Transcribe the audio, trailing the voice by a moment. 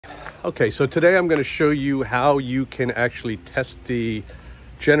Okay, so today I'm going to show you how you can actually test the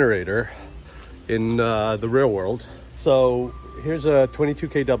generator in the real world. So here's a 22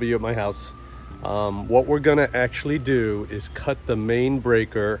 kW at my house. What we're going to actually do is cut the main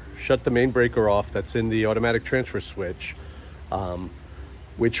breaker, shut the main breaker off that's in the automatic transfer switch,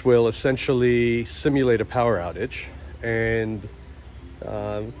 which will essentially simulate a power outage. And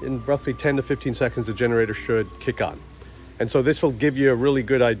in roughly 10 to 15 seconds, the generator should kick on. And so this will give you a really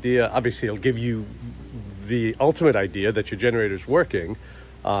good idea. Obviously, it'll give you the ultimate idea that your generator's working,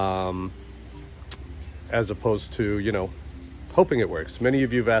 as opposed to, you know, hoping it works. Many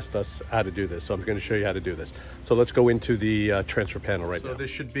of you have asked us how to do this, so I'm going to show you how to do this. So let's go into the transfer panel right now. So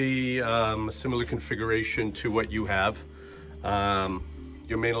this should be a similar configuration to what you have.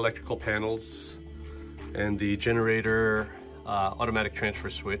 Your main electrical panels and the generator automatic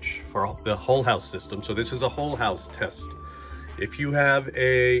transfer switch for the whole house system. So this is a whole house test. If you have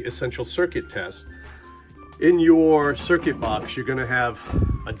a essential circuit test, in your circuit box, you're going to have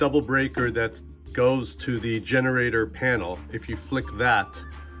a double breaker that goes to the generator panel. If you flick that,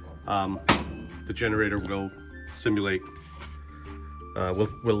 the generator will simulate,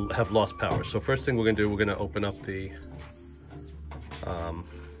 will have lost power. So first thing we're going to do, we're going to open up the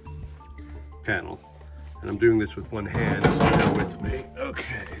panel. And I'm doing this with one hand, so bear with me.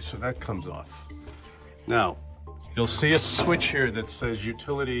 Okay, so that comes off. Now, you'll see a switch here that says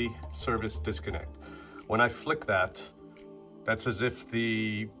utility service disconnect. When I flick that, that's as if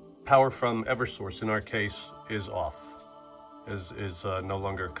the power from Eversource, in our case, is off, is no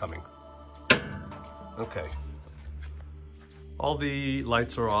longer coming. Okay. All the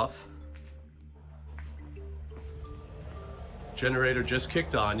lights are off. Generator just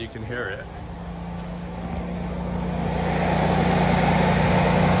kicked on, you can hear it.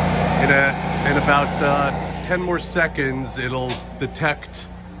 In about 10 more seconds, it'll detect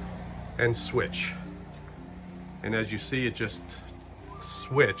and switch. And as you see, it just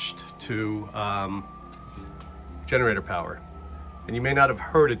switched to generator power. And you may not have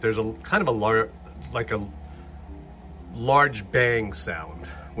heard it. There's a kind of a large bang sound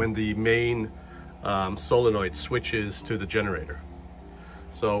when the main solenoid switches to the generator.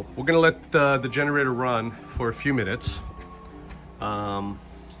 So we're going to let the generator run for a few minutes.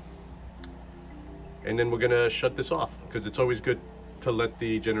 And then we're gonna shut this off because it's always good to let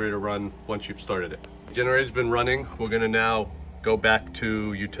the generator run once you've started it. The generator's been running. We're gonna now go back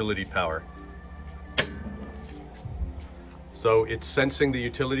to utility power. So it's sensing the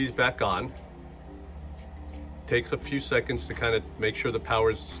utilities back on. Takes a few seconds to kind of make sure the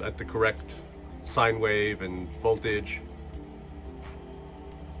power's at the correct sine wave and voltage.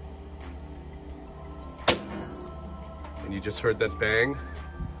 And you just heard that bang.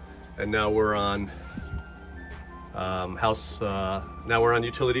 And now we're on now we're on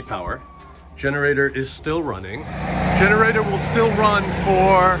utility power. Generator is still running. Generator will still run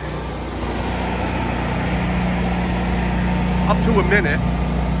for up to a minute.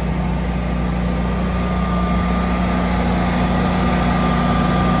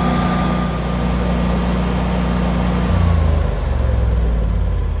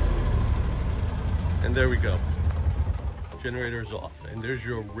 And there we go. Generator is off, and there's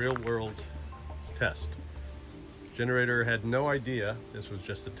your real world test. Generator had no idea this was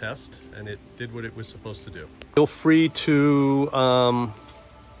just a test, and it did what it was supposed to do. Feel free to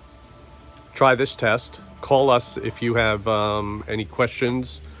try this test. Call us if you have any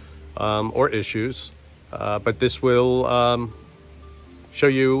questions or issues, but this will show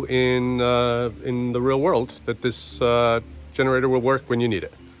you in the real world that this generator will work when you need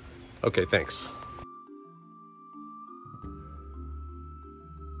it. Okay, thanks.